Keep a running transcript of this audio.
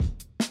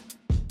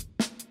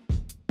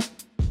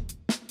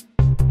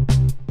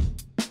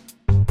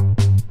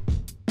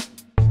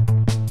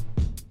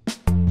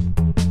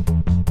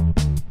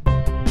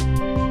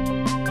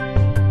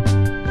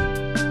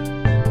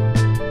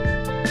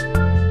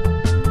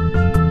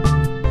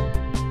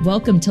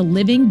Welcome to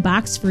Living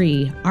Box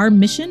Free. Our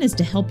mission is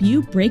to help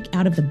you break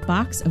out of the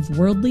box of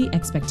worldly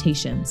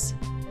expectations.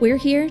 We're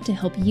here to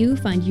help you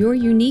find your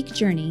unique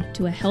journey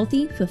to a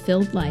healthy,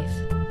 fulfilled life.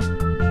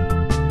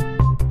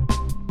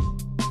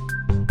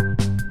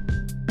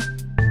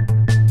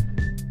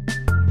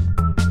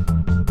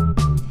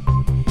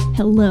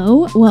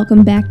 Hello,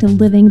 welcome back to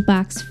Living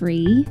Box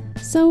Free.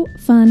 So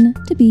fun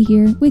to be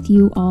here with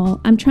you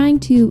all. I'm trying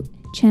to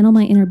channel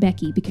my inner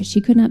Becky because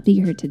she could not be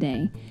here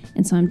today.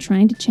 And so I'm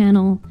trying to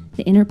channel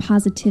the inner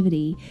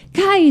positivity.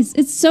 Guys,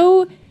 it's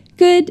so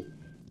good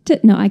to...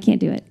 No, I can't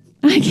do it.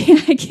 I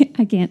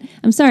can't.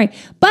 I'm sorry.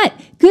 But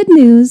good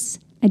news,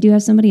 I do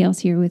have somebody else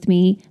here with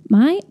me.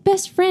 My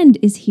best friend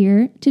is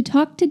here to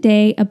talk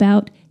today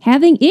about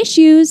having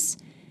issues.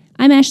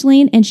 I'm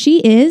Ashleen, and she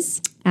is...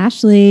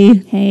 Ashley.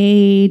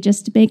 Hey,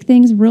 just to make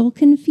things real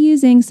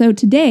confusing. So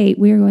today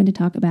we are going to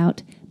talk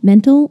about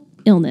mental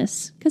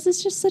illness because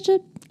it's just such a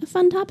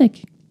fun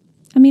topic.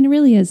 I mean, it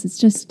really is. It's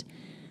just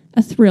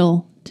a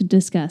thrill to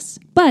discuss,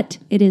 but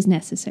it is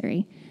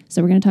necessary.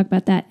 So we're going to talk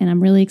about that, and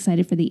I'm really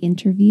excited for the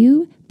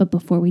interview. But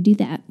before we do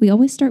that, we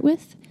always start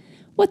with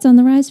what's on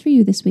the rise for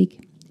you this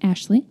week.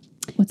 Ashley,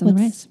 what's on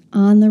the rise?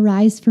 On the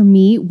rise for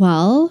me?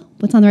 Well,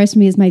 what's on the rise for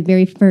me is my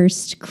very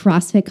first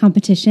CrossFit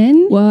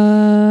competition.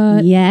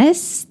 What?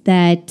 Yes,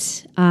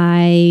 that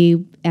I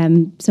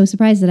am so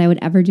surprised that I would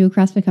ever do a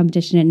CrossFit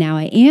competition, and now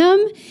I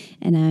am,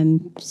 and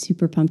I'm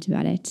super pumped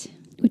about it.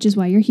 Which is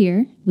why you're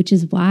here. Which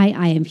is why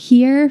I am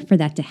here for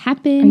that to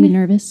happen. Are you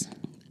nervous?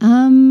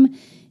 No.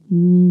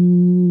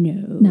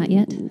 Not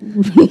yet?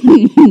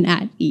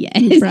 Not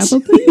yet. You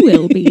probably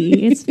will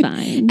be. It's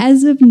fine.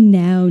 As of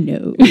now,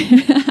 no.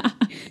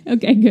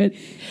 Okay, good.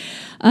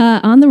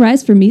 On the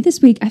rise for me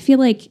this week, I feel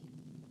like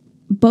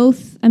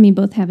both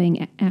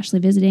having Ashley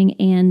visiting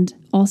and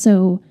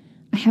also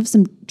I have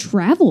some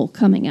travel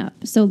coming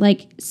up. So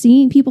like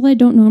seeing people I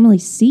don't normally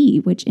see,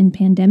 which in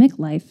pandemic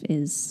life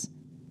is,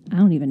 I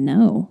don't even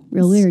know.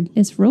 Weird.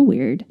 It's real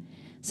weird.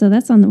 So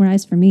that's on the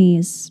rise for me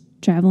is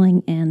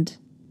traveling and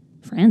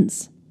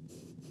friends.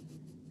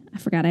 I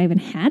forgot I even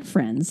had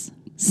friends.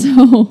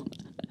 So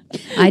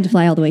I had to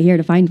fly all the way here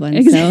to find one.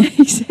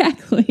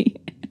 Exactly.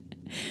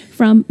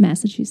 From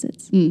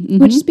Massachusetts. Mm-hmm.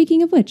 Which,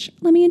 speaking of which,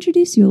 let me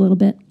introduce you a little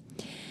bit.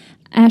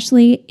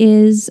 Ashley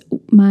is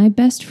my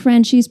best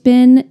friend. She's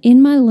been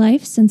in my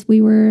life since we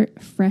were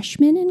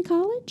freshmen in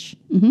college.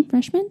 Mm-hmm.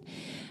 Freshmen.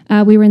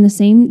 We were in the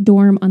same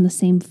dorm on the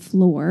same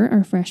floor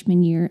our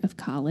freshman year of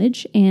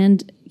college.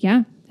 And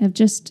yeah, have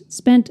just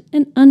spent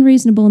an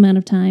unreasonable amount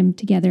of time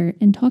together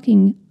and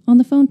talking on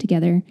the phone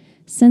together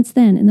since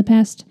then. In the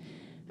past,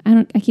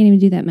 I can't even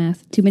do that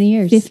math. Too many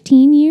years.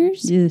 15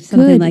 years? Yeah,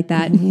 something Good like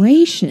that.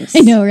 Gracious.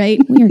 I know, right?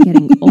 We are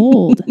getting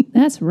old.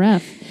 That's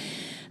rough.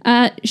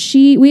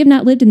 We have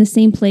not lived in the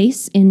same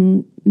place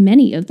in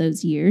many of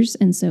those years,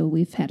 and so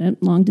we've had a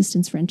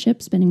long-distance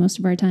friendship, spending most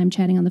of our time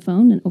chatting on the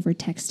phone and over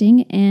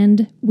texting,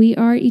 and we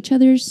are each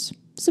other's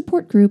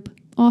support group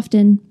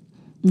often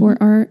for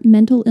our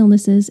mental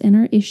illnesses and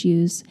our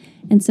issues.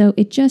 And so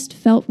it just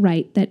felt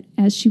right that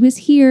as she was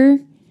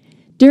here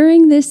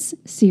during this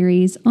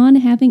series on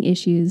having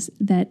issues,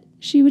 that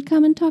she would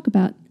come and talk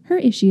about her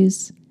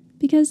issues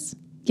because...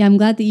 Yeah, I'm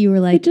glad that you were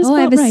like,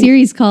 I have a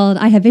series called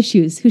I Have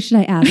Issues. Who should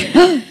I ask?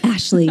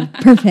 Ashley.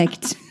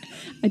 Perfect.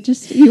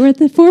 You were at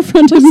the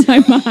forefront of my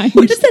mind.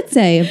 What does that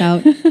say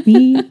about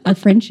me, our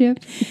friendship?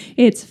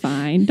 It's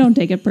fine. Don't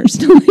take it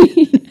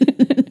personally.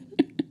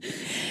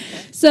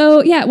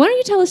 So, yeah, why don't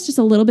you tell us just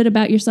a little bit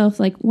about yourself,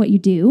 like what you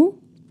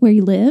do, where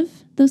you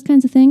live, those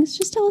kinds of things.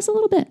 Just tell us a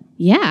little bit.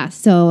 Yeah,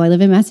 so I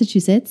live in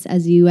Massachusetts,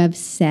 as you have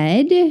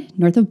said,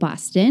 north of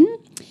Boston.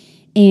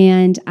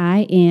 And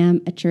I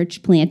am a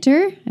church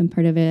planter. I'm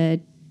part of a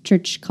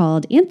church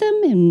called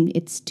Anthem, and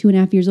it's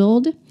 2.5 years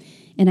old.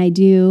 And I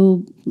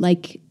do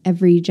like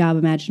every job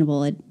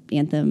imaginable at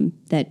Anthem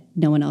that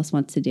no one else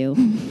wants to do.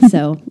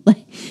 So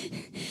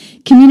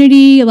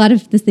community, a lot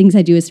of the things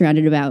I do is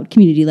surrounded about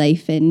community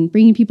life and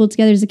bringing people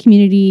together as a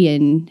community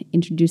and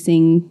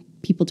introducing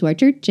people to our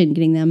church and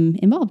getting them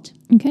involved.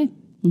 Okay.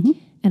 Mm-hmm.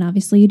 And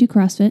obviously you do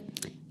CrossFit.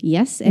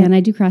 Yes, and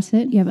I do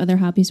CrossFit. You have other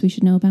hobbies we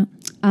should know about?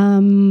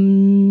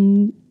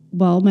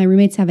 Well, my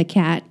roommates have a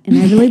cat, and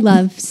I really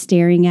love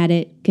staring at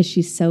it because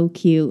she's so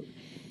cute.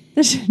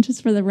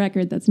 Just for the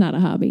record, that's not a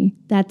hobby.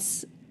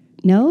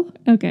 No?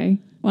 Okay.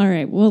 All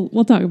right.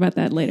 We'll talk about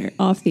that later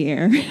off the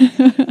air.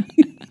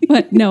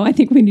 But no, I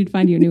think we need to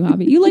find you a new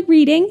hobby. You like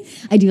reading?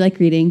 I do like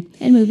reading.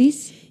 And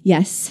movies?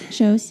 Yes.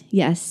 Shows?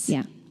 Yes.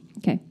 Yeah.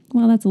 Okay.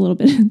 Well,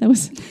 that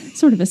was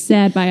sort of a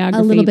sad biography.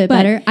 A little bit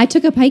better. I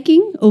took up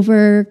hiking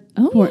over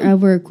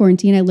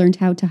quarantine. I learned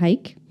how to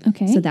hike.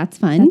 Okay. So that's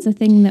fun. That's a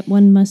thing that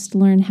one must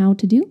learn how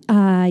to do?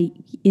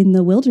 In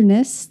the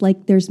wilderness,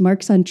 like there's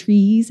marks on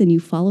trees and you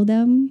follow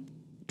them.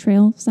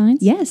 Trail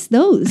signs? Yes,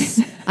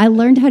 those. I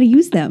learned how to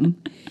use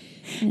them.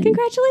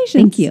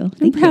 Congratulations. Thank you.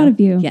 I'm proud of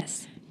you.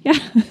 Yes. Yeah.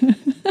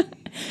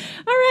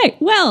 All right.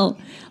 Well,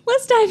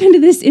 let's dive into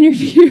this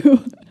interview.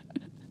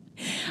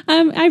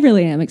 I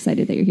really am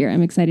excited that you're here.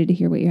 I'm excited to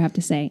hear what you have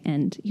to say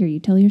and hear you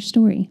tell your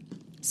story.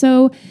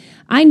 So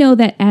I know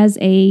that as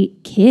a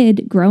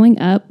kid growing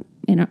up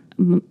in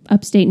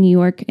upstate New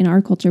York, in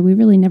our culture, we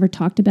really never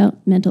talked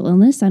about mental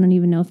illness. I don't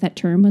even know if that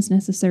term was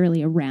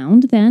necessarily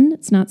around then.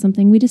 It's not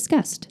something we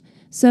discussed.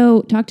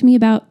 So talk to me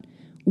about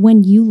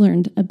when you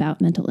learned about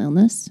mental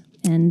illness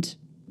and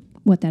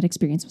what that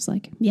experience was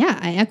like. Yeah,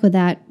 I echo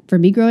that. For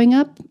me growing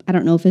up, I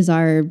don't know if it's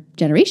our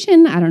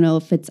generation. I don't know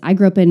if I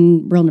grew up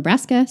in rural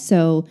Nebraska,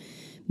 so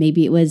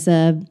maybe it was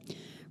a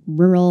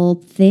rural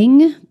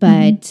thing.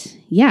 But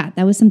yeah,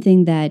 that was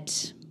something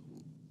that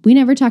we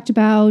never talked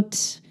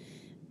about.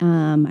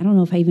 I don't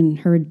know if I even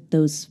heard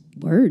those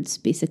words,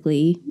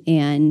 basically,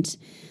 and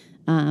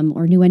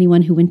or knew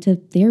anyone who went to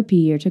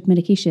therapy or took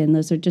medication.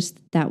 Those are just,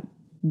 that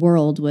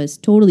world was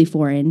totally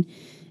foreign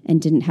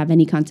and didn't have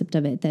any concept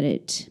of it, that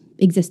it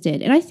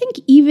existed. And I think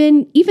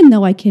even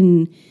though I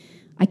can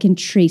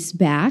trace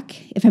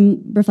back, if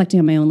I'm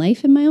reflecting on my own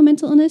life and my own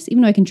mental illness,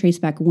 even though I can trace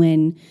back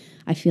when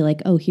I feel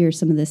like, oh, here are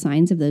some of the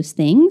signs of those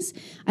things,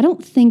 I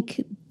don't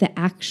think the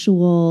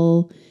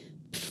actual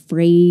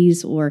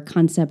phrase or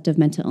concept of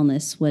mental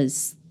illness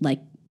was like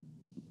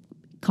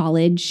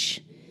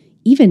college,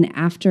 even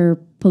after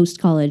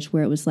post-college,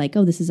 where it was like,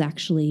 oh, this is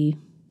actually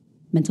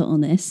mental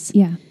illness.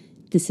 Yeah.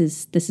 This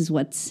is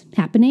what's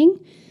happening.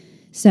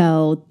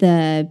 So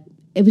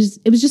it was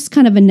just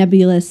kind of a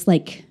nebulous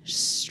like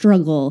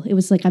struggle. It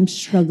was like, I'm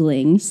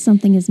struggling.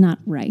 Something is not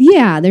right.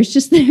 Yeah, there's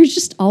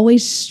just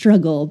always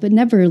struggle, but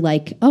never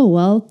like, oh,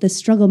 well, the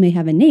struggle may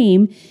have a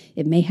name.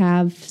 It may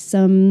have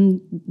some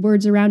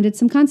words around it,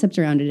 some concept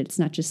around it. It's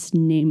not just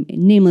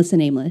nameless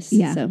and aimless.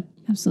 Yeah, So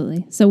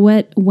absolutely. So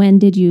when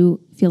did you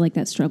feel like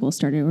that struggle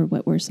started, or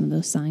what were some of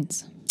those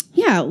signs?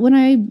 yeah, when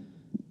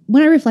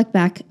I reflect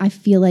back, I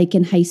feel like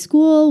in high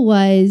school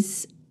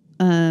was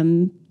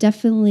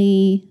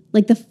definitely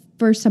like the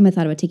first time I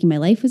thought about taking my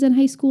life was in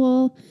high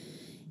school.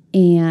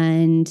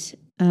 And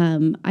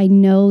I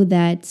know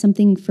that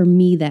something for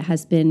me that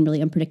has been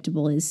really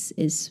unpredictable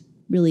is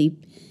really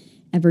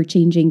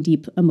ever-changing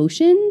deep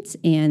emotions.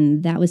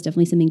 And that was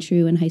definitely something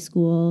true in high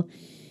school.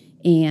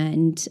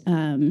 And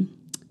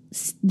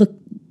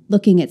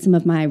looking at some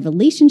of my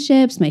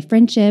relationships, my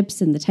friendships,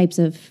 and the types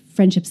of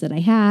friendships that I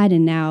had,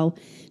 and now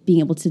being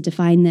able to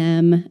define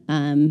them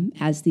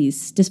as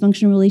these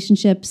dysfunctional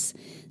relationships,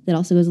 that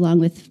also goes along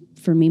with,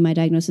 for me, my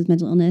diagnosis with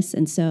mental illness.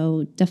 And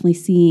so definitely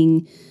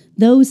seeing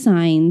those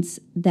signs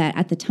that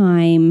at the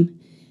time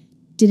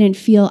didn't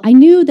feel, I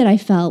knew that I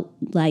felt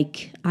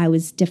like I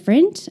was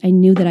different. I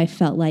knew that I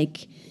felt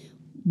like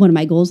one of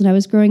my goals when I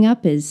was growing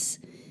up is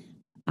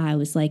I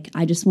was like,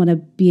 I just want to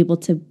be able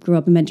to grow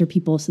up and mentor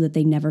people so that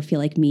they never feel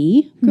like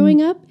me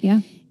growing up. Yeah.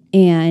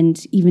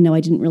 And even though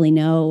I didn't really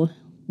know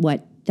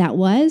what that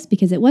was,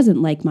 because it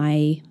wasn't like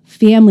my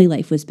family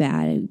life was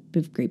bad. I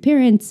have great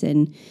parents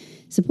and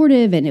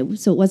supportive, and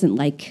so it wasn't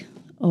like,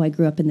 oh, I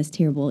grew up in this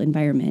terrible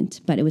environment,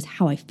 but it was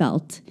how I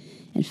felt,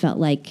 and felt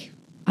like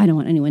I don't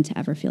want anyone to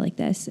ever feel like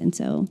this. And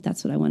so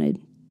that's what I want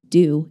to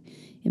do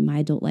in my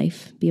adult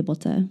life, be able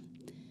to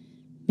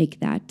make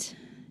that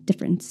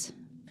difference.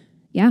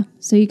 Yeah.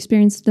 So you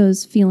experienced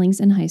those feelings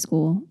in high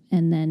school,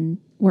 and then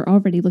we're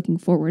already looking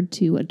forward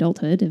to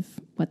adulthood, of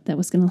what that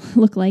was going to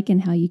look like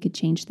and how you could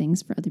change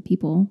things for other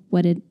people.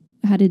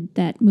 How did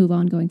that move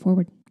on going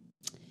forward?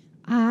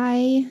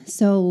 I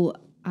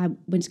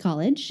went to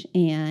college,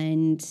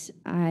 and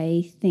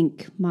I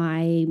think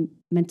my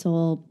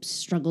mental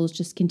struggles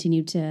just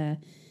continued to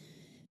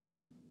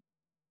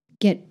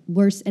get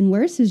worse and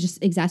worse. It was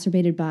just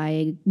exacerbated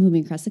by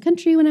moving across the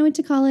country when I went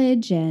to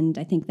college. And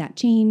I think that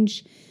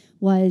change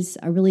was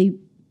a really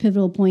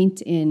pivotal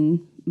point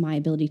in my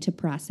ability to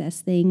process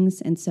things.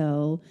 And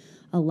so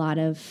a lot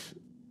of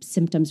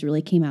symptoms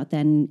really came out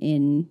then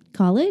in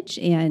college.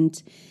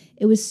 And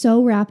it was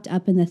so wrapped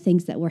up in the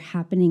things that were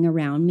happening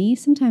around me.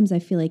 Sometimes I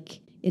feel like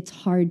it's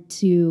hard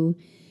to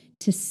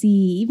see,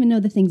 even though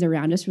the things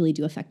around us really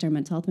do affect our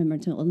mental health and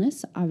mental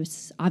illness.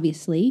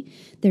 Obviously,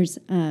 there's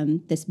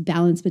this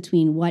balance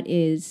between what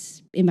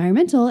is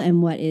environmental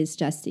and what is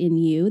just in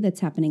you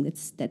that's happening,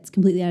 that's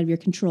completely out of your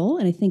control.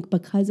 And I think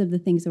because of the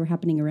things that were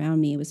happening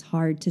around me, it was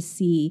hard to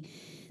see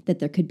that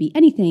there could be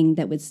anything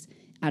that was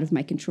out of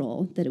my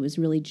control, that it was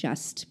really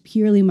just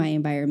purely my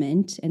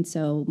environment. And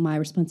so my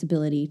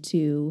responsibility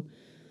to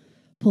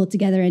pull it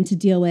together and to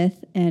deal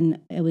with. And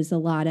it was a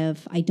lot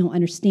of, I don't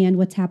understand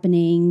what's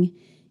happening.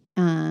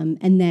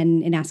 And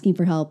then in asking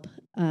for help,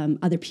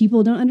 other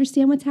people don't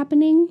understand what's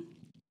happening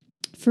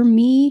for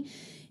me.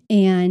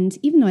 And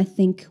even though I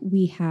think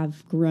we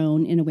have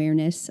grown in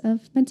awareness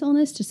of mental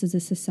illness just as a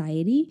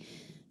society,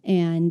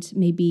 and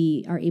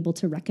maybe are able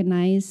to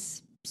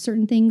recognize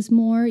certain things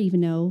more, even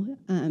though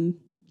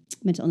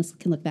mental illness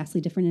can look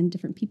vastly different in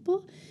different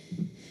people,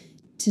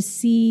 to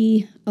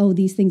see, oh,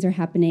 these things are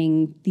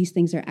happening, these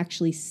things are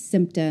actually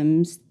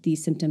symptoms,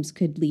 these symptoms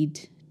could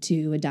lead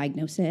to a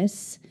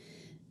diagnosis.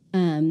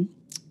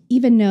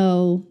 Even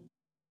though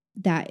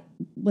that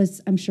was,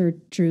 I'm sure,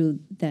 true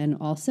then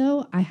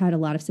also, I had a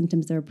lot of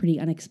symptoms that were pretty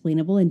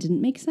unexplainable and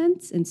didn't make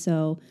sense. And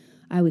so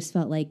I always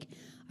felt like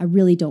I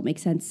really don't make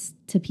sense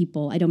to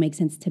people. I don't make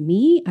sense to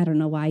me. I don't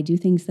know why I do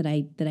things that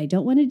I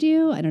don't want to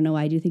do. I don't know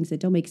why I do things that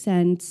don't make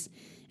sense.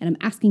 And I'm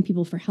asking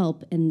people for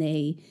help and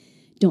they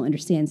don't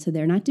understand, so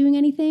they're not doing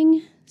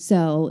anything.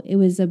 So it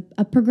was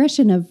a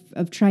progression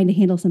of trying to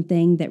handle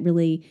something that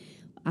really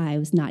I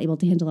was not able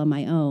to handle on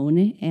my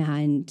own.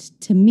 And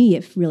to me,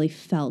 it really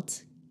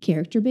felt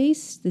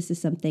character-based. This is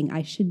something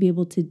I should be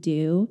able to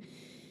do,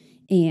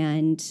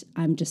 and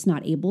I'm just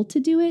not able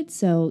to do it.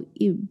 So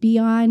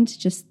beyond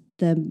just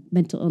the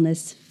mental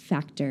illness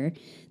factor,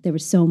 there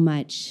was so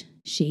much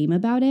shame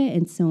about it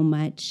and so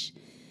much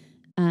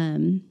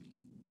of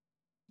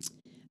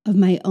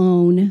my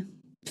own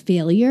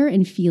failure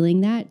and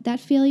feeling that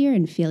failure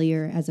and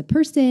failure as a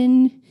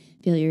person,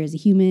 failure as a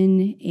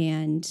human,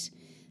 and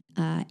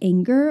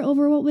anger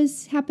over what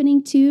was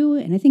happening too.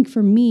 And I think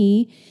for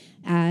me,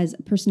 as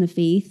a person of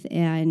faith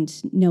and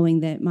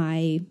knowing that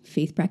my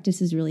faith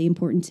practice is really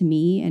important to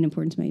me and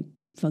important to my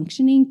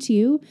functioning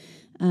too,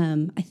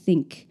 I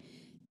think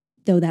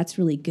though that's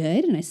really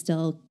good, and I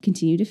still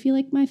continue to feel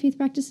like my faith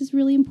practice is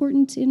really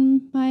important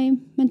in my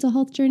mental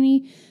health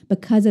journey,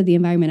 because of the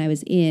environment I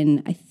was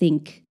in, I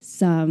think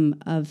some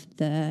of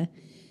the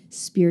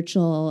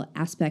spiritual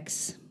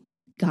aspects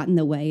got in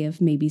the way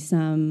of maybe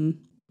some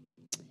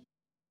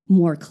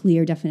more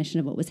clear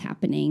definition of what was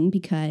happening.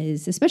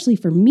 Because especially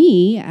for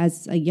me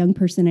as a young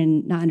person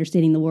and not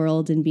understanding the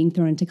world and being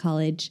thrown into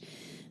college,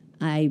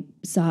 I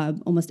saw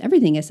almost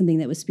everything as something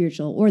that was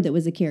spiritual or that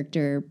was a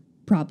character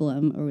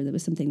problem or that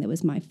was something that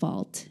was my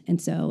fault.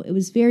 And so it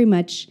was very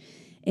much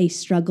a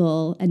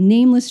struggle, a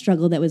nameless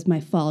struggle that was my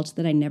fault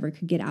that I never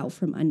could get out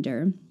from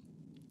under.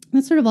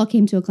 That sort of all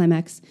came to a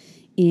climax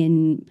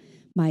in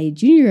my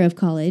junior year of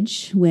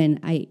college when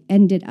I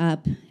ended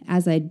up,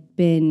 as I'd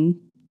been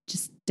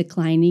just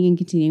declining and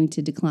continuing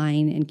to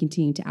decline and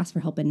continuing to ask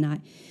for help and not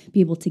be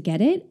able to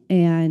get it,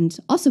 and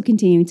also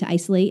continuing to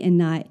isolate and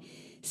not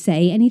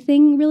say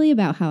anything really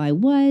about how I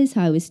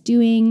was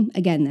doing.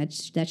 Again,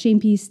 that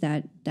shame piece,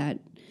 that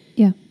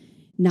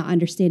not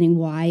understanding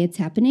why it's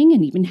happening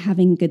and even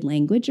having good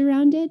language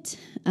around it.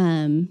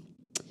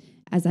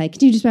 As I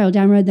continued to spiral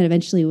downward, then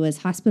eventually was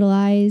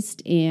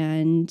hospitalized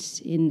and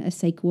in a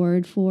psych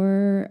ward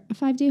for a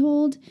 5-day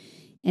hold.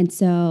 And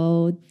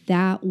so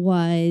that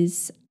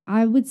was,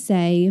 I would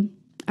say,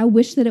 I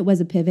wish that it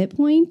was a pivot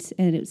point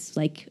and it was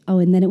like, oh,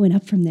 and then it went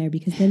up from there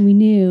because then we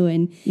knew.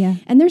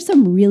 And there's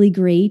some really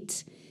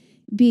great,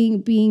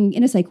 being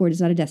in a psych ward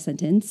is not a death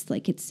sentence.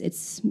 Like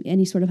it's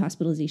any sort of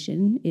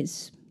hospitalization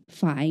is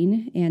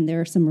fine. And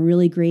there are some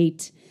really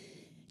great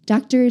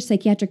doctors,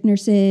 psychiatric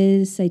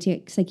nurses,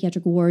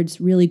 psychiatric wards,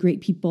 really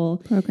great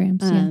people.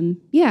 Programs,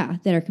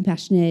 that are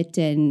compassionate.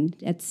 And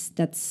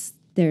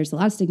there's a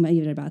lot of stigma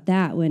even about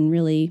that when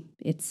really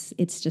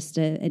it's just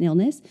an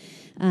illness.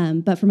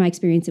 But from my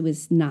experience, it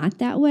was not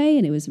that way.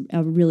 And it was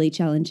a really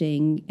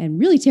challenging and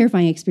really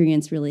terrifying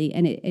experience, really.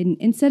 And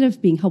instead of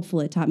being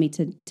helpful, it taught me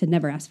to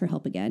never ask for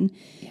help again,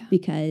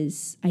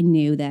 because I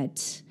knew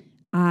that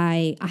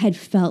I had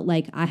felt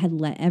like I had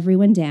let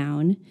everyone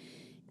down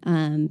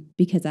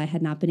because I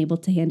had not been able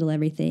to handle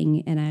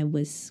everything. And I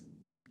was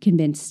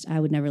convinced I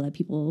would never let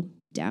people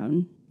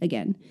down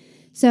again.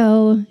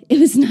 So it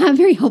was not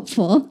very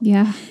helpful.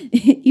 Yeah.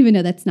 Even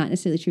though that's not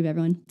necessarily true of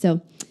everyone.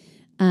 So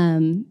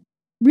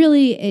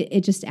really,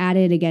 it just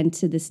added again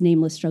to this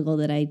nameless struggle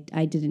that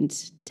I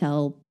didn't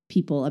tell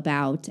people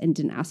about and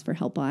didn't ask for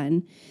help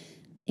on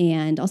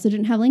and also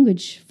didn't have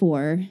language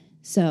for.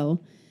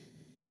 So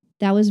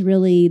that was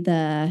really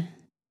the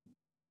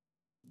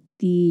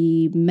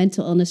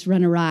mental illness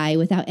run awry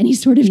without any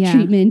sort of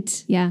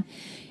treatment. Yeah.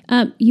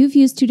 You've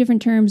used two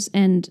different terms,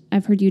 and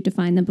I've heard you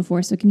define them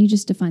before. So can you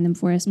just define them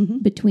for us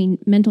between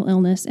mental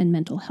illness and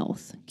mental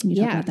health? Can you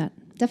talk about that?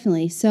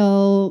 Definitely.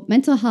 So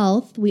mental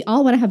health, we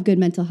all want to have good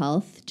mental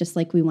health, just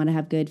like we want to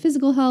have good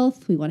physical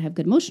health. We want to have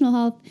good emotional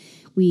health.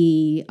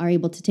 We are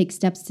able to take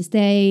steps to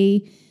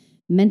stay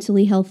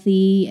mentally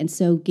healthy. And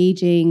so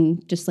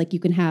gauging, just like you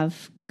can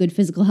have good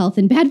physical health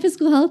and bad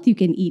physical health, you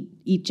can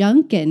eat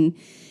junk and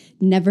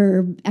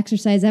never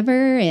exercise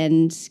ever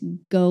and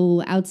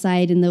go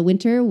outside in the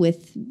winter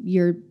with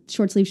your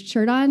short sleeve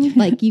shirt on.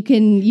 Like you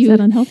can, Is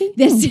that unhealthy?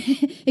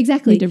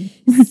 Exactly. Need to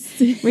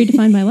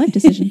redefine my life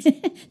decisions.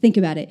 Think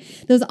about it.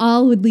 Those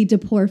all would lead to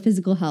poor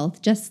physical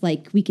health, just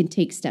like we can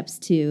take steps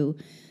to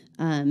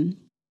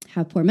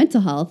have poor mental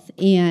health.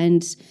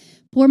 And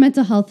poor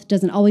mental health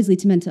doesn't always lead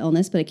to mental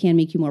illness, but it can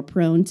make you more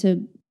prone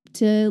to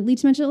lead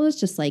to mental illness,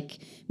 just like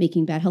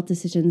making bad health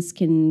decisions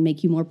can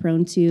make you more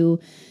prone to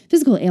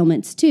physical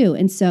ailments too.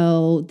 And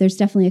so there's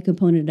definitely a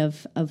component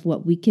of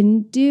what we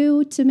can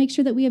do to make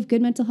sure that we have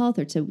good mental health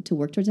or to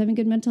work towards having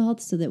good mental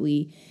health so that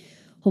we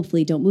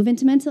hopefully don't move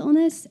into mental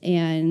illness.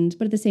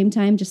 But at the same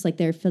time, just like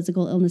there are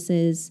physical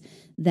illnesses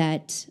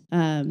that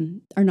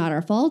are not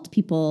our fault,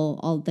 people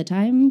all the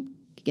time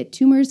get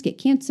tumors, get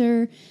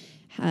cancer,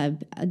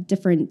 have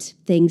different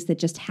things that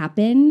just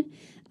happen.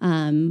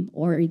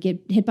 or you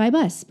get hit by a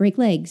bus, break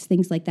legs,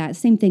 things like that.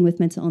 Same thing with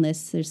mental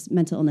illness. There's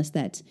mental illness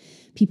that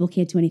people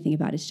can't do anything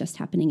about. It's just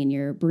happening in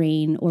your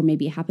brain, or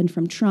maybe it happened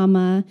from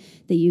trauma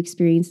that you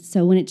experienced.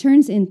 So when it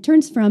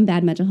turns from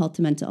bad mental health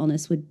to mental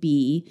illness would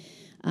be,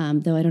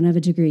 though I don't have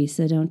a degree,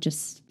 so don't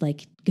just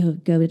like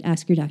go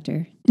ask your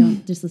doctor.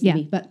 Don't just listen to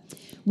me. But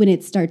when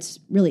it starts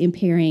really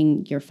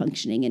impairing your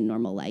functioning in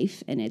normal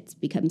life, and it's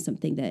become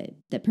something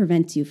that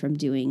prevents you from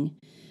doing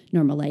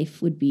normal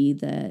life, would be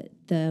the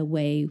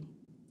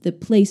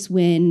place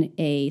when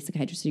a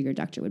psychiatrist or your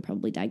doctor would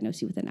probably diagnose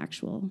you with an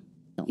actual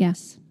illness.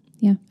 Yes.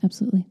 Yeah,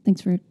 absolutely.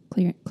 Thanks for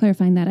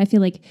clarifying that. I feel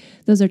like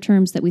those are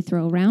terms that we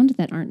throw around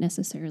that aren't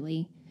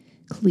necessarily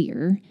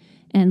clear.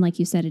 And like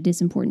you said, it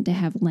is important to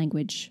have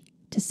language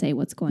to say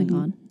what's going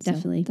on.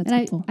 Definitely. So that's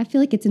helpful. I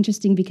feel like it's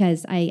interesting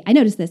because I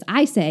noticed this.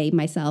 I say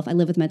myself, I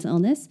live with mental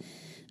illness,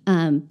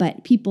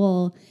 but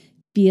people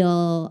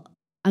feel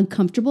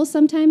uncomfortable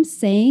sometimes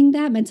saying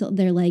that.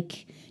 They're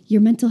like, your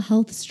mental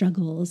health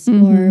struggles,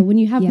 or when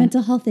you have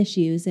mental health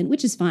issues, and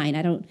which is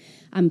fine.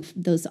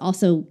 Those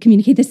also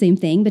communicate the same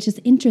thing, but it's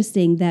just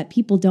interesting that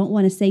people don't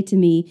want to say to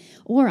me,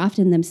 or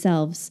often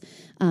themselves,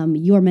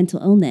 your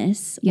mental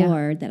illness,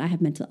 or that I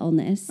have mental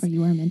illness. Or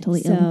you are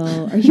mentally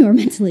ill. Or you are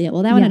mentally ill.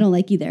 Well, that one I don't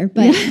like either,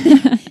 but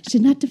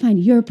should not define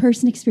you're a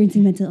person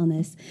experiencing mental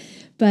illness.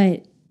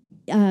 But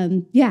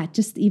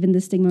just even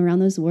the stigma around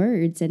those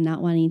words and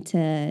not wanting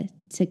to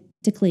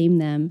claim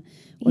them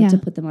or to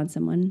put them on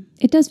someone.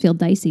 It does feel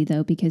dicey,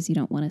 though, because you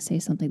don't want to say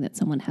something that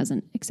someone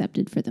hasn't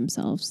accepted for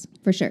themselves.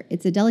 For sure.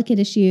 It's a delicate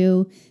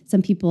issue.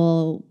 Some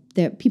people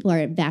are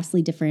at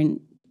vastly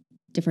different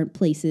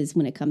places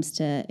when it comes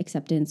to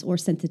acceptance or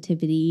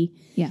sensitivity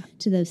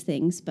to those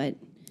things.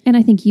 And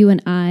I think you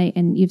and I,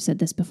 and you've said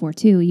this before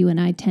too, you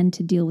and I tend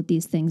to deal with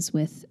these things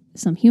with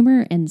some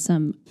humor and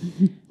some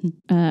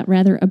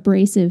rather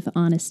abrasive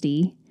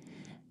honesty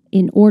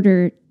in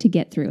order to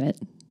get through it.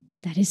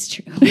 That is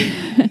true.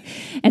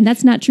 And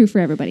that's not true for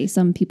everybody.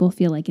 Some people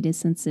feel like it is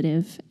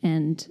sensitive,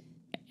 and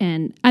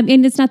I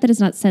mean, it's not that it's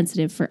not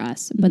sensitive for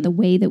us, but the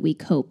way that we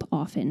cope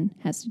often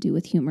has to do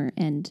with humor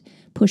and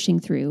pushing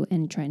through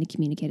and trying to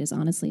communicate as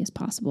honestly as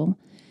possible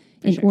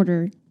in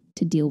order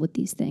to deal with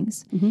these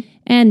things.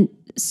 And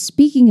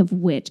speaking of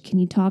which, can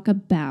you talk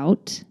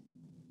about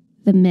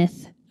the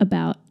myth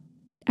about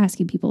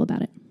asking people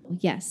about it?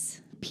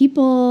 Yes.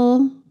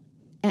 People,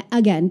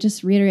 again,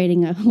 just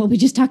reiterating what we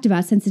just talked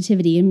about,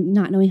 sensitivity and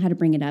not knowing how to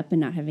bring it up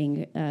and not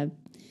having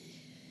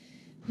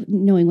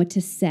knowing what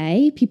to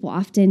say. People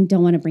often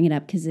don't want to bring it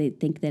up because they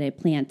think that it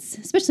plants,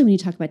 especially when you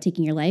talk about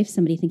taking your life,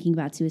 somebody thinking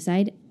about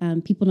suicide,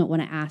 people don't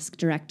want to ask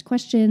direct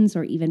questions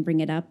or even bring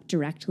it up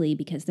directly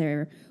because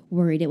they're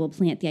worried it will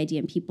plant the idea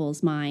in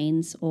people's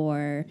minds.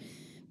 Or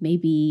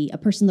maybe a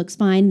person looks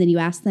fine, then you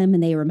ask them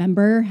and they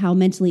remember how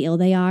mentally ill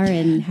they are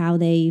and how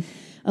they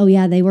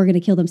were going to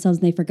kill themselves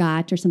and they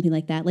forgot, or something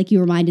like that. Like you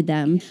reminded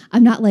them.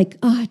 I'm not like,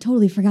 I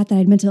totally forgot that I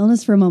had mental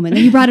illness for a moment.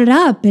 And you brought it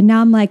up and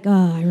now I'm like,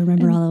 I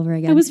remember all over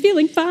again. I was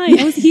feeling fine.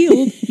 I was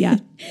healed. Yeah,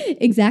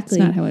 exactly.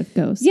 That's not how it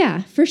goes.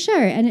 Yeah, for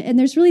sure. And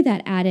there's really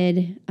that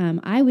added,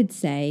 I would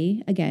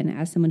say, again,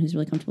 as someone who's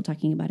really comfortable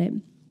talking about it,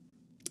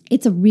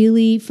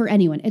 for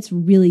anyone, it's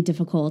really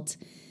difficult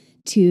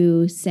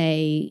to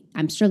say,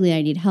 I'm struggling,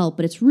 I need help,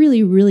 but it's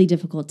really, really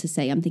difficult to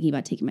say, I'm thinking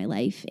about taking my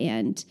life,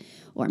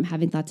 or I'm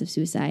having thoughts of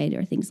suicide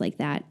or things like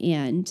that.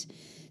 And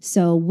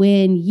so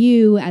when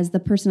you, as the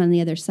person on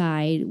the other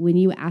side, when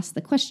you ask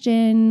the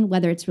question,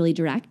 whether it's really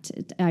direct,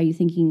 are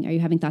you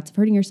having thoughts of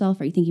hurting yourself?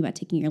 Are you thinking about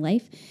taking your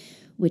life?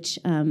 Which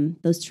asking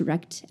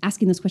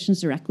those questions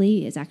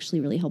directly is actually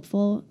really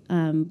helpful.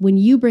 When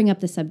you bring up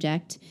the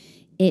subject,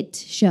 it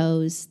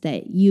shows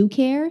that you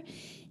care,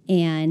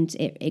 and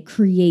it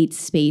creates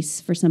space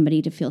for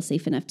somebody to feel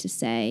safe enough to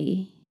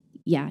say,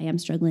 yeah, I am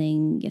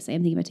struggling. Yes, I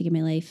am thinking about taking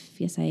my life.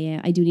 Yes, I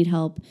am. I do need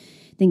help.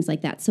 Things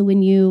like that. So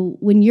when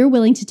you're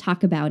willing to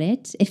talk about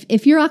it,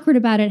 if you're awkward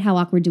about it, how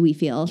awkward do we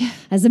feel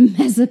as a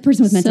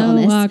person with mental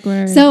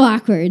illness? So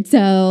awkward.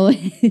 So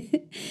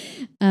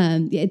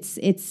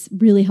it's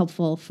really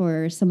helpful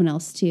for someone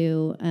else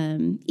to,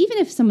 even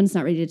if someone's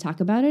not ready to talk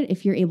about it,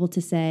 if you're able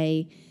to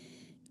say,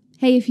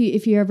 hey,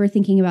 if you're ever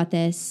thinking about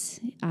this,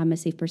 I'm a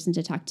safe person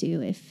to talk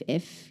to.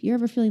 If you're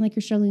ever feeling like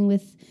you're struggling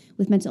with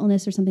mental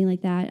illness or something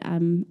like that,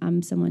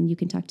 I'm someone you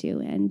can talk to,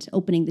 and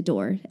opening the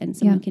door, and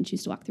someone can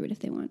choose to walk through it if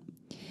they want.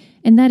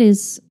 And that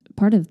is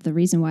part of the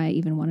reason why I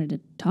even wanted to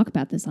talk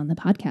about this on the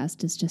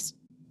podcast, is just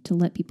to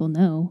let people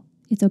know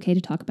it's okay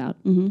to talk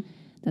about. Mm-hmm.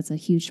 That's a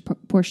huge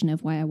portion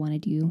of why I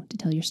wanted you to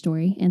tell your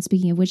story. And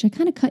speaking of which, I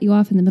kind of cut you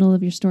off in the middle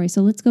of your story.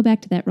 So let's go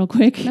back to that real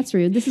quick. That's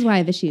rude. This is why I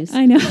have issues.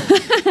 I know.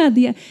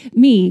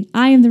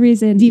 I am the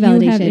reason you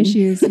have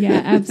issues.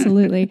 Yeah,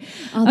 absolutely.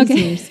 All these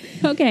years.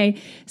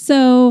 Okay.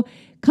 So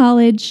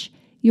college,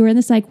 you were in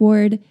the psych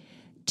ward.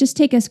 Just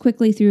take us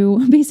quickly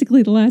through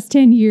basically the last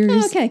 10 years.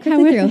 Oh, okay,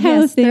 quickly through.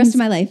 Yes, the rest of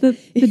my life.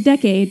 The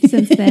decade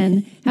since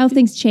then. How have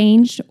things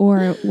changed,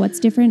 or what's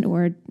different,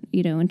 or,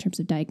 in terms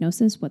of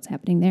diagnosis, what's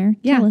happening there?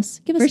 Yeah, Tell us.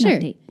 Give us an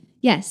update.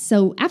 Yes.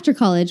 So after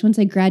college, once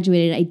I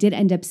graduated, I did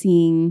end up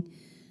seeing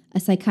a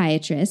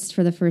psychiatrist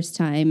for the first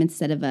time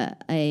instead of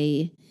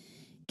a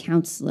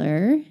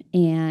counselor.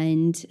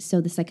 And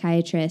so the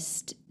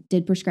psychiatrist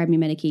did prescribe me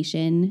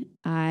medication.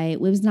 It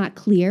was not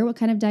clear what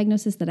kind of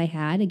diagnosis that I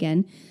had.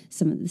 Again,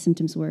 some of the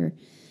symptoms were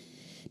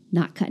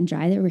not cut and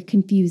dry. They were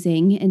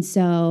confusing. And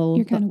so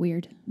You're kind of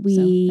weird.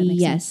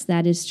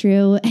 That is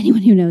true.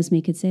 Anyone who knows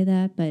me could say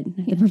that, but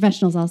the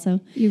professionals also.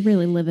 You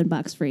really live in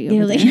box free.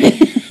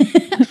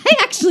 I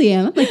actually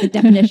am. I'm like the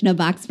definition of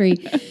box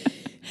free.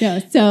 No,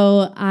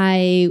 so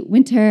I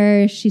went to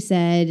her. She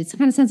said, it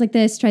kind of sounds like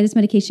this. Try this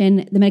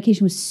medication. The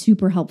medication was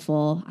super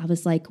helpful. I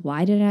was like,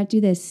 why did I not do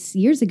this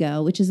years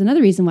ago? Which is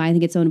another reason why I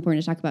think it's so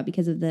important to talk about,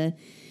 because of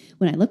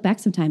when I look back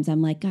sometimes,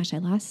 I'm like, gosh, I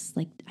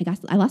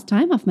lost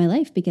time off my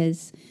life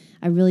because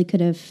I really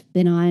could have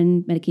been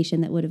on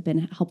medication that would have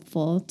been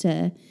helpful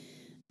to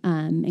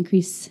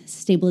increase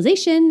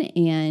stabilization,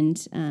 and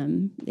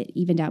it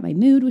evened out my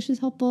mood, which was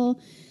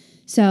helpful.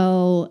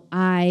 So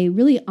I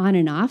really on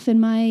and off in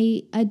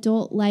my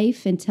adult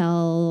life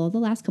until the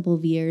last couple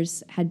of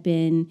years had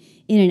been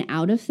in and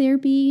out of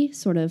therapy,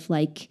 sort of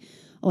like,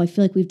 oh, I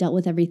feel like we've dealt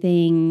with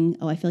everything.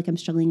 Oh, I feel like I'm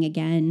struggling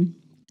again.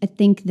 I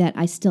think that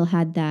I still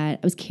had that.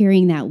 I was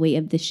carrying that weight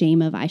of the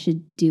shame of I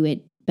should do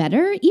it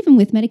better, even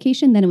with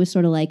medication. Then it was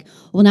sort of like,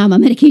 well, now I'm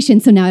on medication,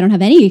 so now I don't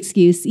have any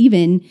excuse,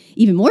 even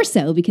more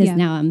so, because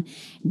now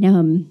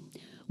I'm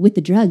with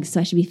the drugs, so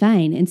I should be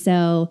fine. And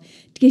so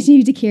to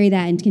continue to carry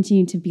that and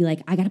continue to be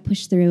like, I got to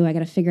push through. I got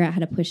to figure out how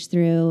to push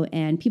through.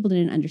 And people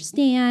didn't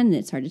understand, and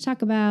it's hard to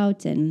talk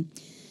about. And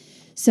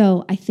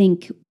so I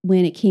think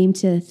when it came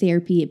to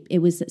therapy, it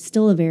was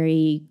still a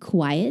very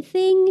quiet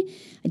thing.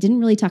 I didn't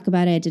really talk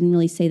about it. I didn't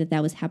really say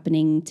that was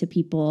happening to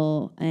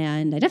people.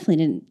 And I definitely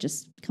didn't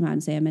just come out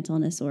and say I have mental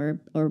illness or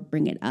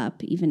bring it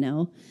up, even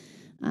though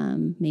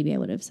maybe I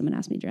would have someone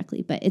asked me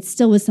directly. But it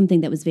still was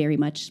something that was very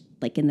much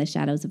like in the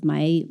shadows of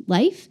my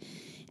life.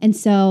 And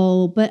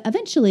so, but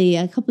eventually,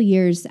 a couple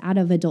years out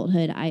of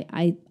adulthood,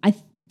 I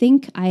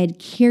think I had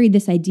carried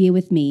this idea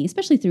with me,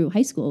 especially through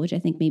high school, which I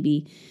think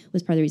maybe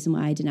was part of the reason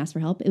why I didn't ask for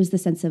help. It was the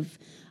sense of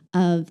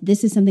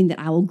this is something that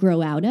I will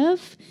grow out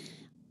of.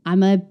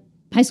 I'm a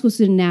high school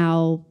student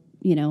now.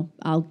 You know,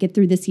 I'll get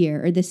through this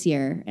year,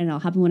 and it'll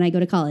happen when I go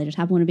to college. It'll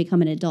happen when I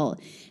become an adult.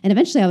 And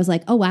eventually I was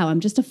like, oh, wow, I'm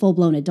just a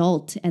full-blown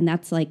adult. And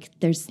that's like,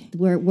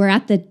 we're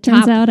at the top.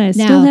 Turns out I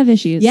still have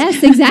issues.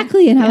 Yes,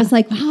 exactly. And I was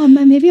like, wow,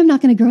 maybe I'm not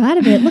going to grow out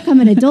of it. Look, I'm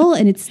an adult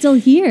and it's still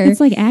here.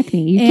 It's like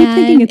acne. You keep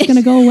thinking it's going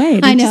to go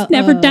away. I know. It just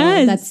never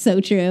does. That's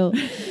so true.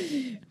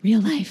 Real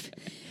life.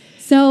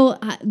 So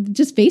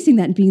just facing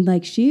that and being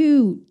like,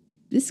 shoot,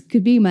 this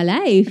could be my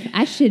life.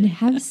 I should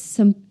have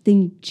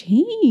something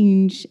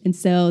change. And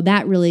so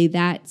that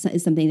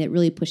is something that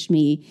really pushed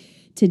me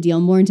to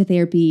deal more into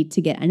therapy, to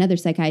get another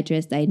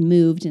psychiatrist. I had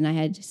moved and I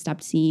had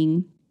stopped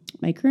seeing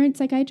my current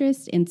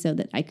psychiatrist. And so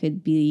that I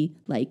could be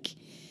like,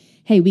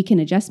 hey, we can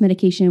adjust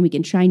medication. We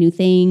can try new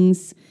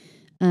things.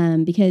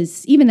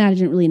 Because even that I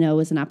didn't really know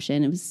was an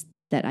option. It was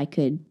that I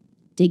could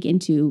dig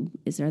into,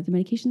 is there other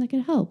medication that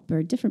could help,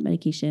 or different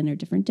medication or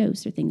different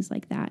dose or things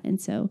like that.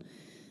 And so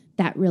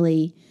that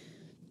really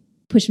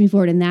pushed me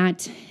forward in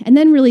that. And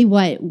then really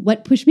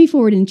what pushed me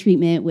forward in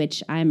treatment,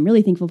 which I'm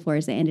really thankful for,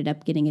 is I ended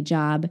up getting a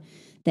job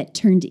that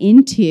turned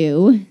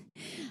into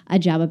a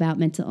job about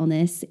mental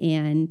illness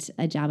and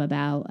a job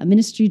about a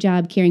ministry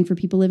job caring for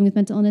people living with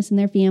mental illness and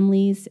their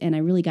families. And I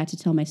really got to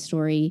tell my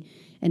story.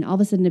 And all of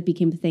a sudden it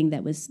became a thing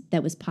that was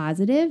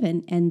positive,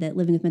 and that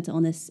living with mental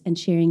illness and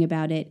sharing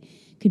about it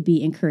could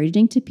be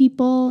encouraging to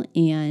people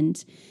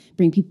and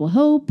bring people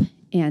hope.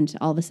 And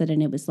all of a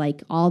sudden it was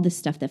like all this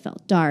stuff that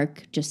felt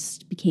dark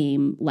just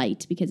became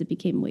light, because it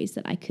became ways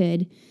that I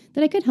could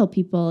help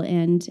people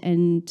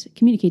and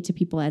communicate to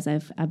people as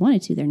I've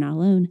wanted to. They're not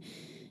alone.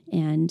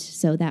 And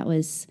so that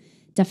was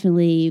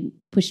definitely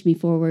pushed me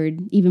forward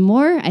even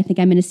more. I think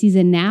I'm in a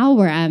season now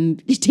where I'm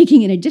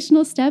taking in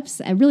additional steps.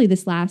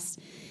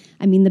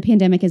 The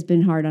pandemic has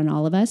been hard on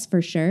all of us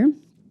for sure.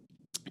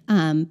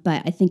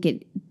 But I think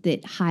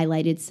that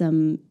highlighted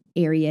some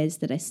areas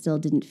that I still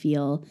didn't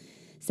feel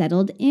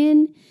settled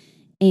in.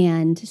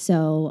 And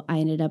so I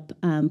ended up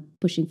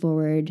pushing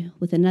forward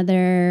with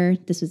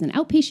this was an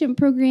outpatient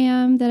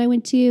program that I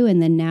went to.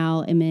 And then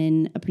now I'm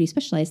in a pretty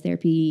specialized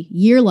therapy,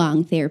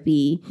 year-long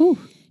therapy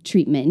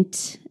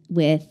treatment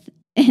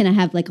and I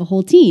have like a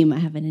whole team. I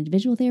have an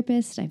individual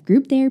therapist, I have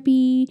group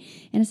therapy,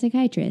 and a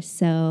psychiatrist.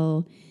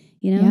 So,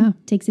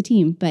 it takes a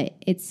team, but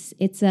it's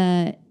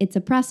a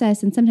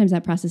process. And sometimes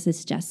that process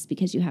is just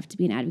because you have to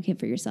be an advocate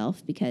for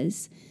yourself,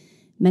 because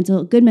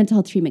good mental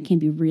health treatment can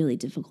be really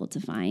difficult to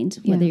find,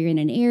 whether you're in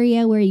an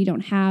area where you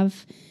don't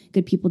have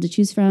good people to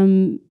choose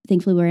from.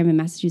 Thankfully, where I'm in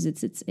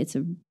Massachusetts, it's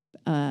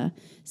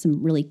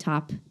some really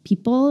top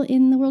people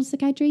in the world of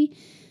psychiatry,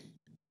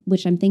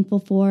 which I'm thankful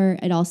for.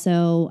 It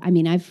also,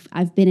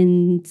 I've been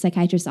in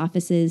psychiatrists'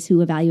 offices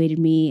who evaluated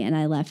me, and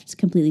I left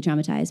completely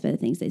traumatized by the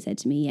things they said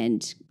to me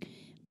and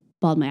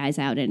bawled my eyes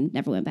out and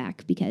never went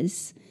back,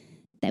 because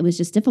that was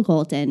just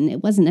difficult. And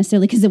it wasn't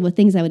necessarily because of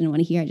things I wouldn't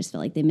want to hear. I just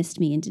felt like they missed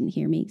me and didn't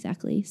hear me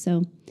exactly.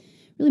 So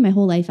really my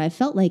whole life, I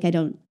felt like I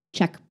don't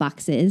check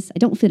boxes. I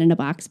don't fit in a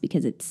box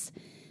because it's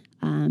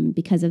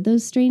because of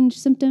those strange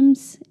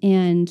symptoms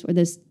or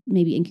those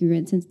maybe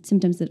incongruent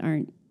symptoms that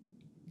aren't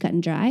cut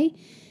and dry.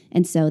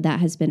 And so that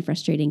has been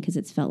frustrating because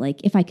it's felt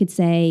like if I could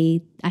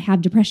say I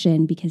have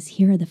depression because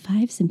here are the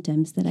 5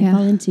 symptoms that I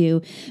fall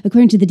into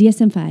according to the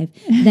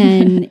DSM-5,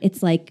 then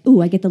it's like,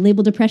 ooh, I get the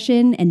label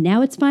depression and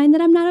now it's fine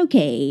that I'm not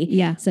okay.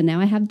 Yeah. So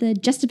now I have the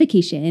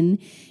justification,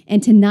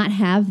 and to not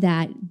have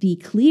that be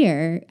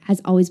clear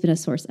has always been a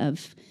source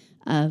of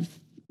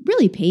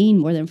really pain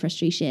more than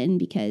frustration,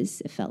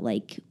 because it felt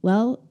like,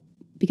 well,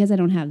 because I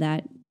don't have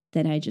that,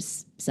 then I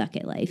just suck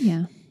at life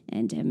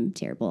and am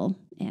terrible.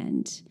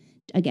 And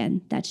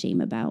again, that shame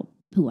about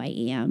who I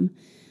am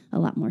a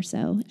lot more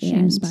so.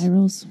 Shame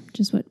spirals,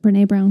 just what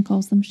Brene Brown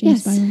calls them, shame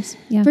spirals.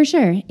 Yeah, for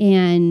sure.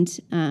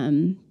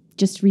 And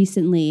just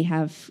recently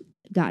have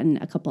gotten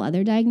a couple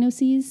other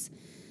diagnoses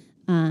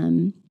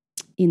in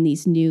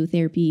these new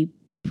therapy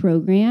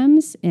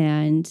programs.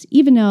 And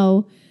even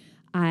though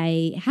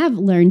I have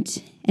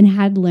learned and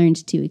had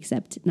learned to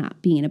accept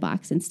not being in a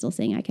box and still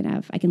saying I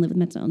can live with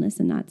mental illness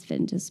and not fit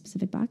into a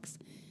specific box,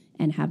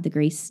 and have the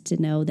grace to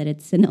know that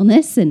it's an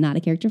illness and not a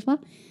character flaw.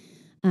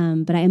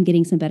 But I am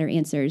getting some better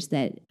answers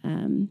that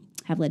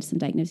have led to some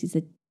diagnoses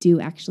that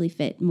do actually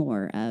fit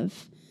more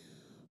of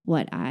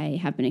what I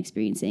have been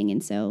experiencing.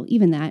 And so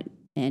even that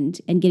and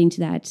getting to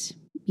that,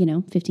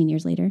 15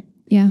 years later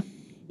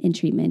in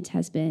treatment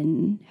has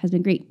been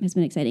great, has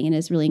been exciting, and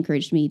has really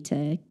encouraged me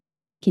to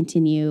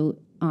continue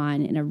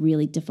on in a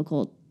really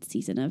difficult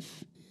season of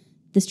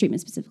this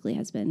treatment specifically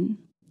has been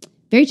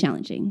very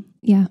challenging.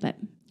 Yeah. But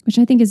which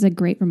I think is a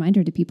great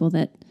reminder to people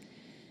that,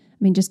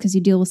 just because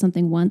you deal with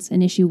something once,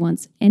 an issue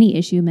once, any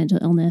issue, mental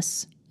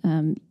illness,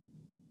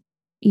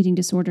 eating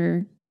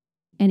disorder,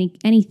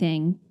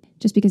 anything,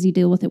 just because you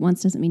deal with it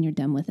once doesn't mean you're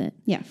done with it.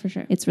 Yeah, for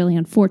sure. It's really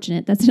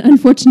unfortunate. That's an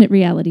unfortunate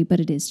reality, but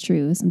it is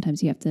true.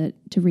 Sometimes you have to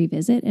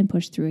revisit and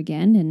push through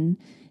again and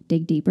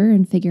dig deeper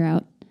and figure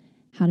out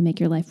how to make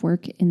your life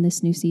work in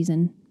this new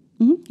season.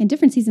 Mm-hmm. And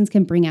different seasons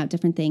can bring out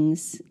different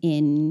things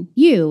in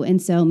you.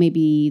 And so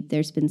maybe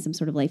there's been some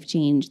sort of life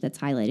change that's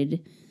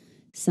highlighted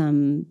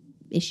some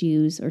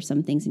issues or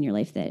some things in your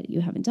life that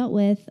you haven't dealt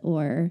with,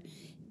 or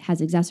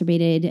has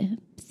exacerbated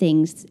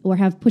things, or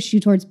have pushed you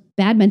towards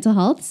bad mental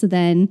health. So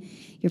then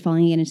you're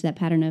falling again into that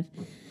pattern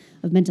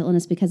of mental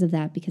illness because of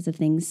that, because of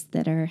things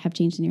that have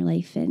changed in your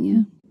life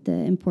and the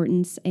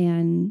importance.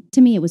 And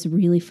to me, it was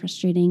really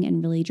frustrating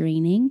and really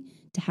draining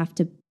to have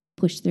to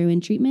push through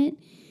in treatment,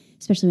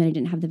 especially when I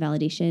didn't have the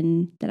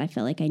validation that I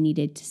felt like I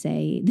needed to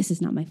say, this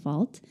is not my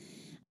fault.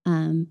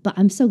 But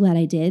I'm so glad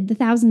I did. The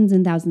thousands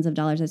and thousands of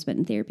dollars I spent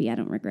in therapy, I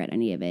don't regret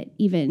any of it.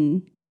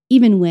 Even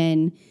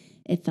when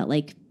it felt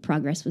like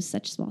progress was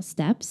such small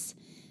steps,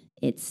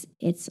 it's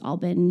all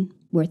been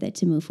worth it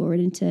to move forward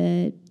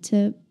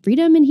into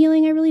freedom and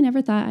healing I really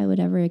never thought I would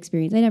ever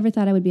experience. I never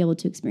thought I would be able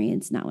to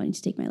experience not wanting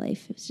to take my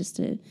life. It was just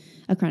a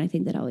chronic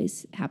thing that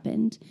always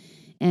happened.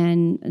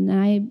 And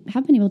I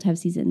have been able to have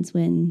seasons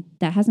when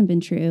that hasn't been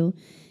true.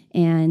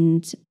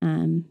 And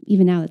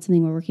even now, that's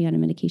something we're working on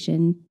in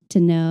medication to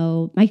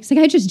know. My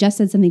psychiatrist just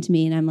said something to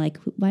me, and I'm like,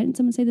 why didn't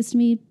someone say this to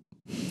me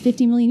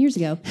 50 million years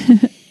ago?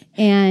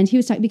 And he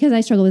was talking, because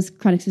I struggle with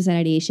chronic suicidal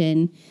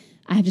ideation,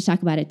 I have to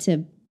talk about it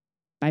to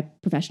my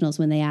professionals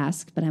when they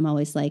ask, but I'm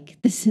always like,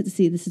 this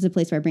is a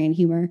place where I bring in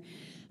humor.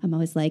 I'm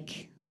always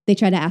like, they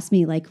try to ask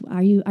me like,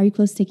 are you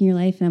close to taking your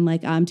life? And I'm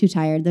like, I'm too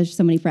tired. There's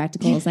so many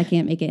practicals. I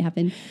can't make it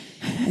happen.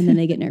 And then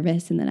they get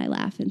nervous, and then I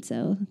laugh. And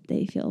so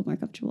they feel more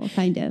comfortable,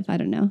 kind of. I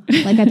don't know.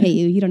 Like, I pay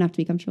you. You don't have to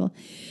be comfortable.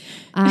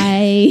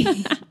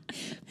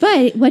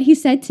 But what he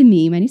said to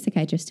me, my new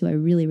psychiatrist, who I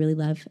really, really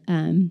love,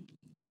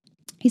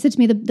 he said to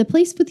me, the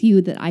place with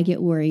you that I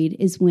get worried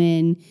is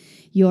when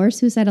your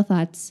suicidal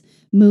thoughts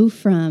move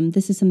from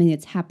this is something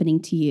that's happening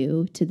to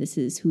you to this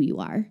is who you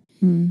are.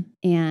 Mm.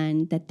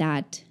 And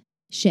that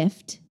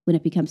shift, when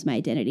it becomes my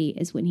identity,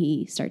 is when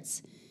he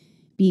starts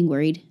being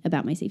worried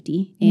about my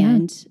safety. Yeah.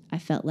 And I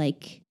felt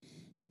like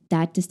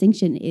that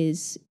distinction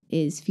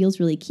feels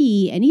really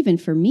key. And even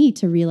for me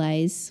to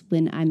realize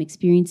when I'm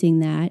experiencing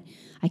that,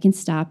 I can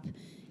stop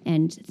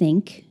and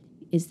think,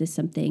 is this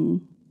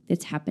something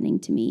that's happening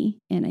to me?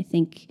 And I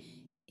think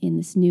in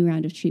this new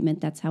round of treatment,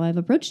 that's how I've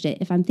approached it.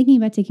 If I'm thinking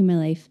about taking my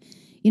life,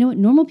 you know what?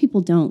 Normal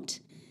people don't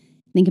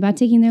think about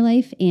taking their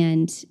life.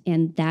 And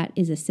that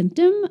is a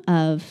symptom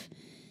of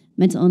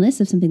mental illness,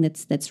 of something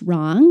that's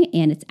wrong,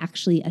 and it's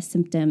actually a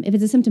symptom. If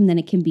it's a symptom, then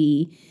it can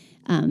be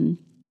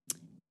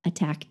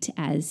attacked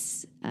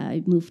as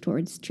a move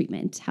towards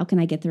treatment. How can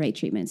I get the right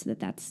treatment so that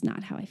that's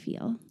not how I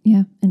feel?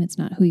 Yeah, and it's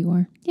not who you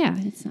are. Yeah,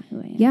 it's not who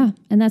I am. Yeah,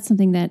 and that's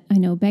something that I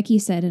know Becky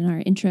said in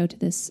our intro to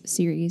this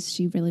series.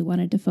 She really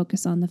wanted to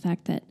focus on the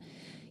fact that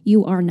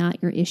you are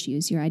not your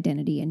issues, your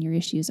identity, and your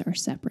issues are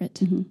separate.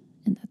 Mm-hmm.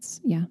 And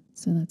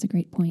so that's a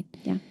great point.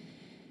 Yeah.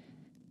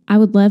 I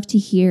would love to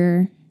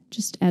hear,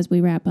 just as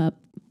we wrap up,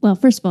 well,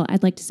 first of all,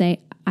 I'd like to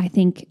say I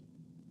think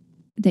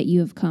that you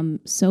have come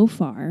so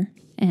far,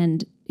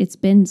 and it's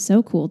been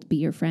so cool to be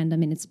your friend. I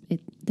mean,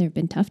 there have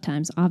been tough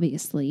times,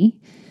 obviously,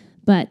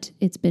 But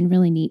it's been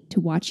really neat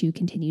to watch you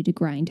continue to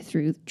grind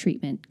through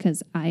treatment,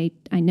 because I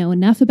know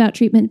enough about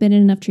treatment, been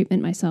in enough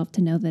treatment myself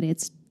to know that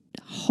it's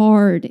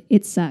hard,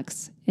 it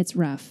sucks, it's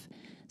rough.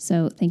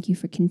 So thank you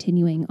for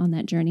continuing on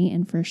that journey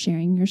and for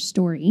sharing your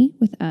story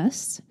with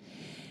us.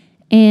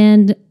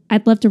 And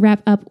I'd love to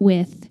wrap up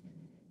with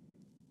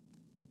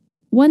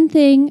one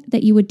thing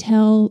that you would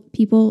tell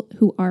people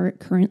who are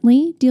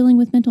currently dealing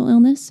with mental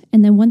illness,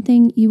 and then one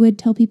thing you would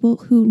tell people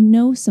who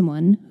know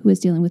someone who is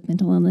dealing with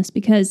mental illness.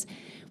 Because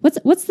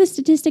what's the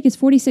statistic? It's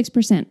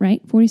 46%,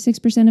 right?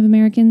 46% of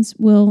Americans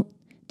will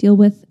deal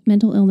with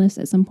mental illness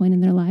at some point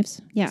in their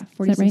lives. Yeah,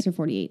 46 or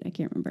 48. I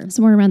can't remember.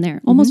 Somewhere around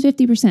there. Almost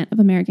 50% of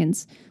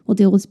Americans will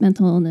deal with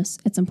mental illness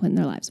at some point in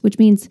their lives, which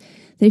means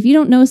that if you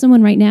don't know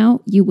someone right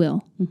now, you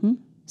will.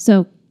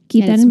 So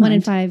keep that in mind. 1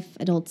 in 5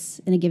 adults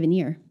in a given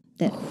year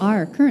that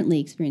are currently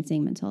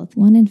experiencing mental health.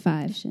 1 in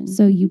 5.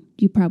 So you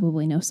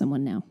probably know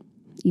someone now,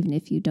 even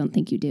if you don't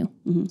think you do.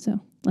 So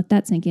let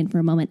that sink in for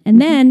a moment.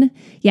 And then,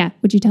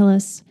 would you tell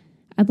us,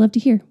 I'd love to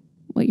hear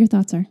what your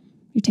thoughts are,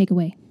 your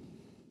takeaway.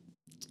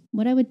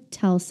 What I would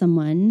tell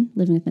someone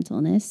living with mental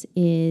illness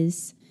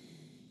is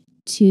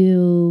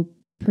to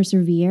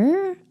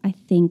persevere. I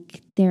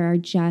think there are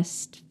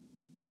just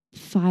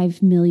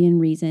 5 million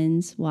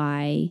reasons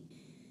why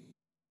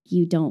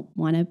you don't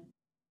want to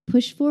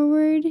push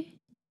forward,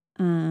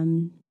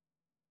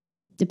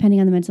 depending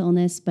on the mental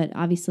illness, but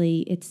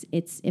obviously it's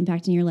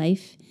impacting your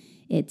life.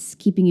 It's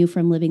keeping you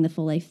from living the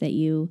full life that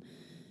you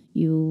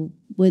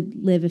would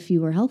live if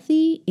you were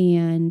healthy,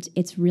 and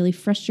it's really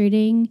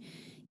frustrating.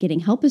 Getting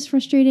help is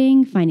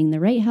frustrating. Finding the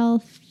right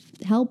help,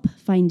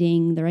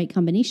 finding the right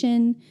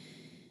combination,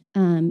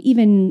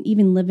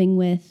 even living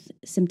with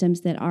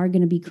symptoms that are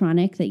going to be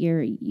chronic, that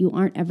you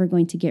aren't ever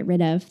going to get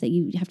rid of, that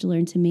you have to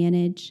learn to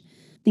manage.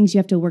 Things you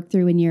have to work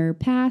through in your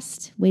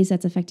past, ways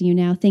that's affecting you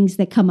now, things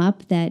that come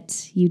up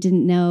that you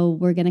didn't know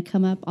were going to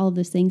come up, all of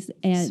those things.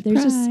 And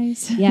there's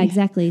just,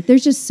 exactly.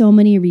 There's just so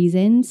many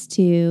reasons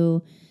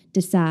to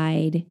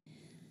decide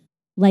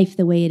life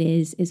the way it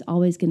is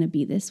always going to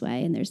be this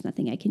way, and there's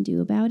nothing I can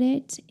do about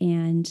it.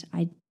 And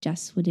I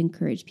just would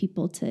encourage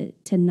people to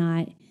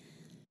not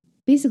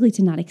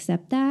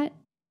accept that,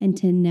 and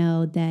to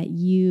know that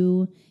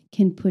you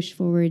can push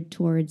forward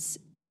towards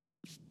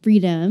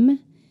freedom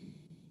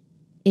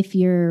if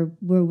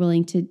we're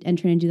willing to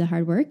enter and do the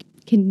hard work.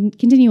 Can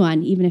continue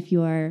on, even if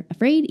you are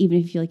afraid, even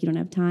if you feel like you don't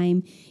have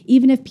time,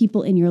 even if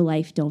people in your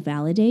life don't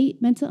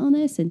validate mental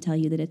illness and tell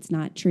you that it's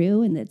not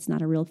true and that it's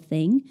not a real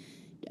thing.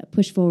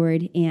 Push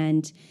forward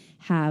and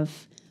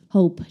have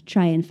hope.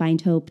 Try and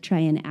find hope. Try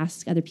and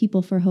ask other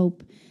people for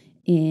hope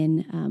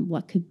in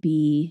what could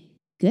be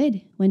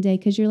good one day,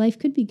 because your life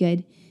could be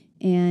good.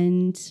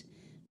 And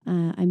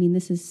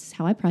this is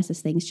how I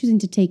process things. Choosing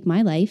to take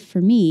my life, for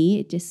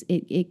me,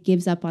 it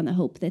gives up on the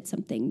hope that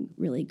something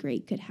really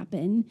great could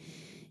happen,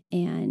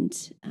 and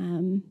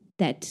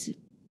that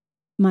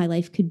my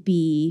life could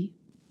be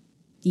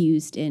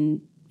used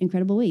in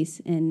incredible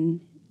ways.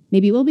 And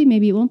maybe it will be,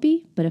 maybe it won't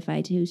be. But if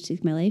I choose to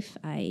take my life,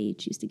 I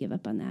choose to give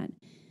up on that.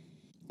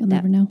 You'll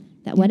never know.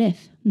 What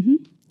if?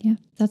 Yeah.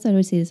 That's what I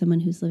would say to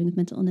someone who's living with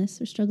mental illness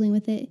or struggling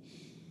with it.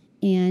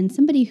 And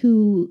somebody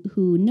who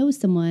knows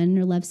someone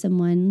or loves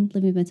someone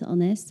living with mental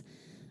illness,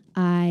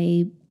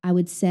 I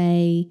would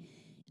say,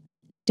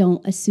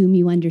 don't assume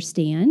you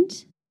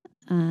understand.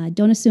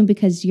 Don't assume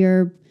because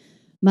your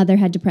mother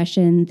had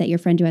depression that your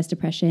friend who has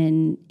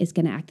depression is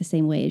going to act the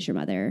same way as your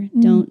mother.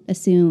 Don't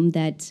assume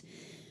that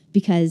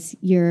because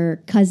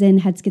your cousin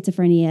had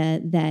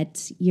schizophrenia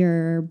that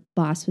your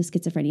boss with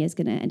schizophrenia is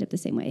going to end up the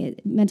same way.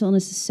 Mental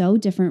illness is so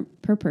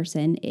different per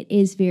person. It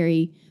is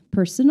very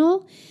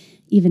personal,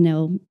 even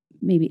though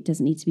maybe it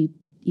doesn't need to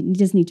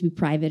be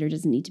private or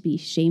doesn't need to be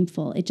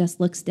shameful. It just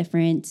looks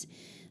different.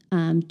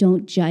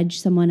 Don't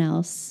judge someone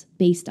else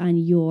based on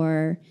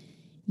your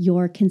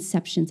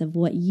conceptions of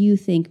what you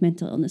think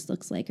mental illness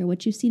looks like, or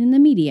what you've seen in the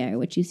media, or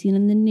what you've seen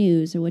in the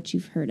news, or what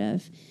you've heard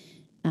of.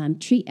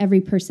 Treat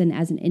every person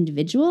as an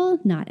individual,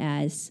 not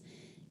as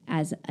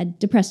a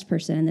depressed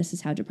person, and this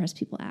is how depressed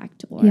people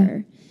act,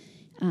 or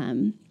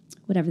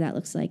whatever that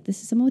looks like.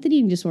 This is someone with an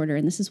eating disorder,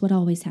 and this is what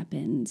always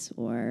happens.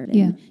 Or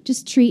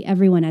just treat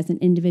everyone as an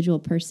individual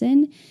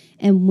person.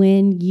 And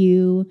when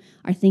you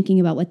are thinking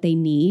about what they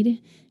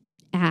need,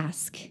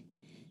 ask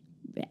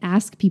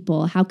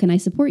people, how can I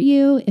support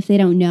you? If they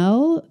don't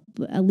know,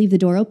 leave the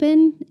door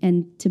open,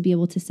 and to be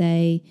able to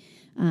say,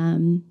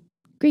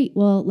 great,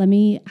 well,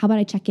 how about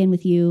I check in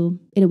with you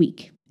in a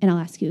week and I'll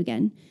ask you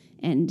again.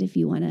 And if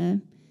you want to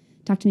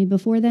talk to me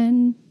before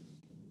then,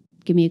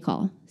 give me a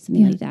call,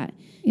 something like that.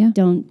 Yeah.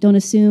 Don't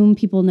assume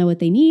people know what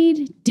they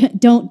need.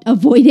 Don't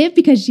avoid it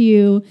because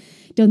you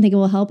don't think it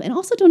will help. And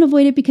also don't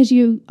avoid it because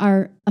you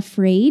are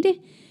afraid,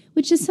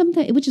 which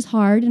is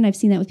hard. And I've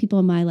seen that with people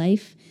in my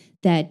life,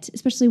 that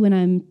especially when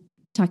I'm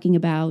talking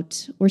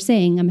about or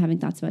saying I'm having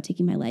thoughts about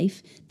taking my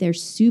life, they're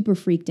super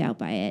freaked out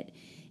by it.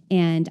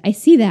 And I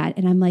see that,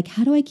 and I'm like,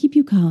 how do I keep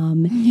you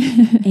calm?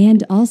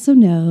 And also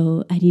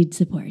know I need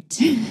support.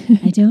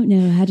 I don't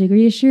know how to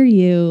reassure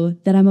you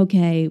that I'm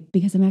okay,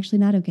 because I'm actually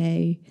not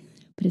okay.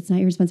 but it's not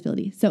your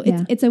responsibility. So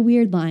Yeah. it's a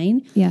weird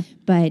line. Yeah.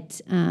 But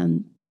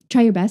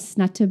try your best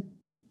not to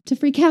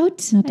freak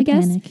out, Not to I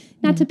guess. panic.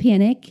 Not Yeah. to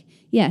panic.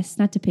 Yes,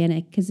 not to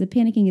panic, because the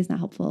panicking is not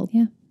helpful.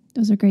 Yeah.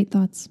 Those are great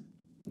thoughts.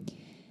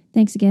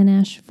 Thanks again,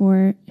 Ash,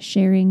 for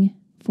sharing,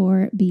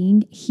 for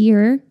being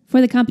here for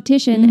the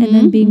competition, and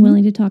then being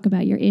willing to talk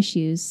about your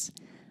issues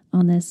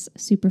on this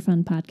super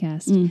fun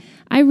podcast.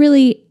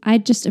 I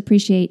just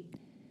appreciate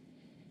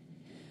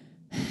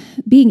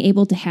being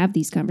able to have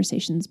these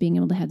conversations,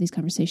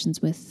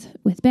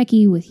 with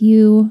Becky, with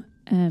you,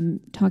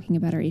 talking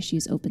about our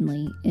issues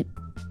openly.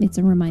 It's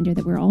a reminder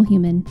that we're all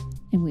human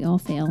and we all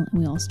fail and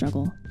we all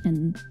struggle.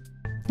 And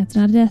that's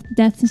not a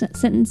death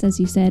sentence, as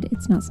you said.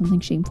 It's not something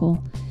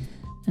shameful.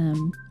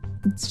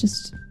 It's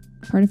just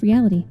part of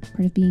reality,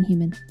 part of being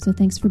human. So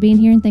thanks for being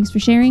here and thanks for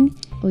sharing.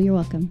 Oh, you're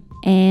welcome.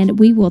 And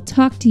we will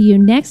talk to you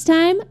next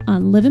time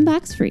on Living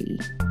Box Free.